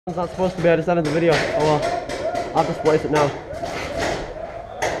It's not supposed to be, I just ended the video. Oh well. I'll have to splice it now.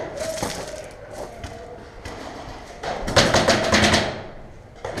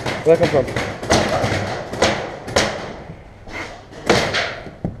 Where'd that come from?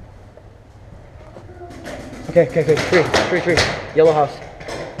 Okay, tree. Yellow house.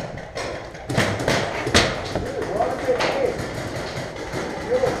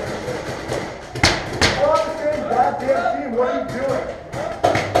 Goddamn team, what are you doing?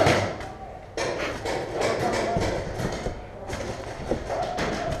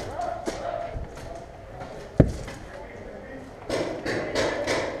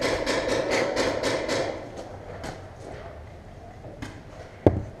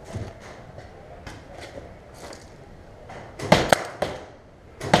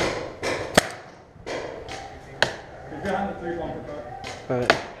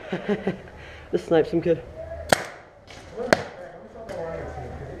 Alright. Just snipe some kid.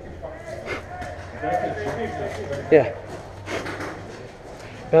 Yeah.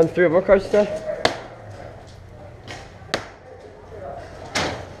 Found 3 of our cards today.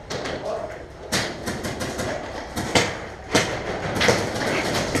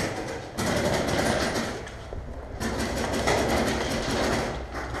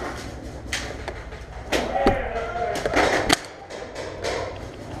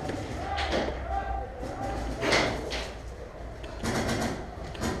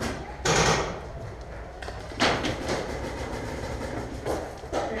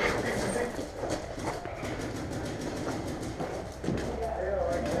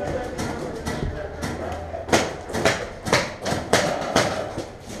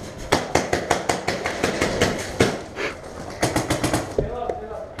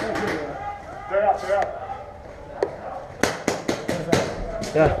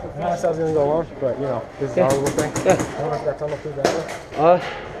 Yeah. I said I was gonna go alone, but you know, this is our little thing. Yeah. I don't know if that tunnel through that way.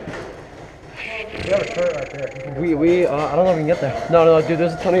 We have a turret right there. I don't know if we can get there. No, dude,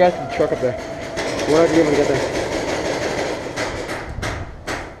 there's a ton of guys with the truck up there. We're not gonna be able to get there.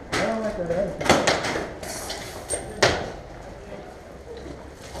 I don't like that.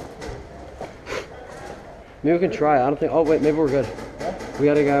 Maybe we can try. I don't think. Oh wait, maybe we're good. Yeah? We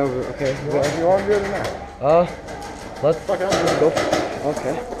got a guy over. Okay. You want to do it or not? Let's fuck out. Let's go.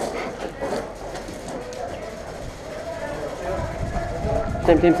 Okay.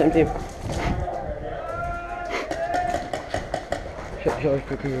 Same team.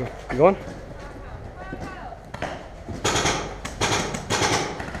 You going?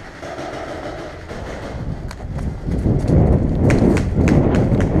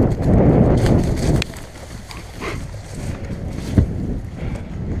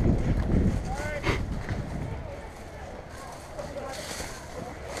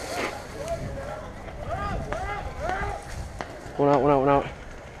 One out.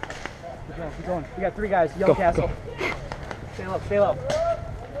 Keep going. We got 3 guys. Yellow castle. Go. Stay low.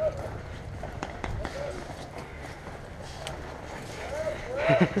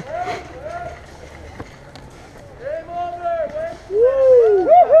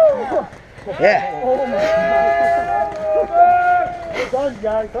 Yeah. Oh my God. Well done,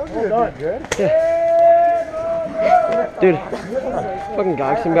 guys. Well done. Good. Yeah. Dude, fucking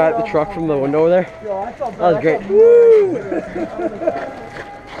got some guy at the truck from the window over there. That was great.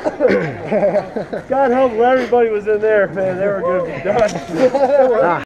 God help everybody was in there, man. They were going to be done.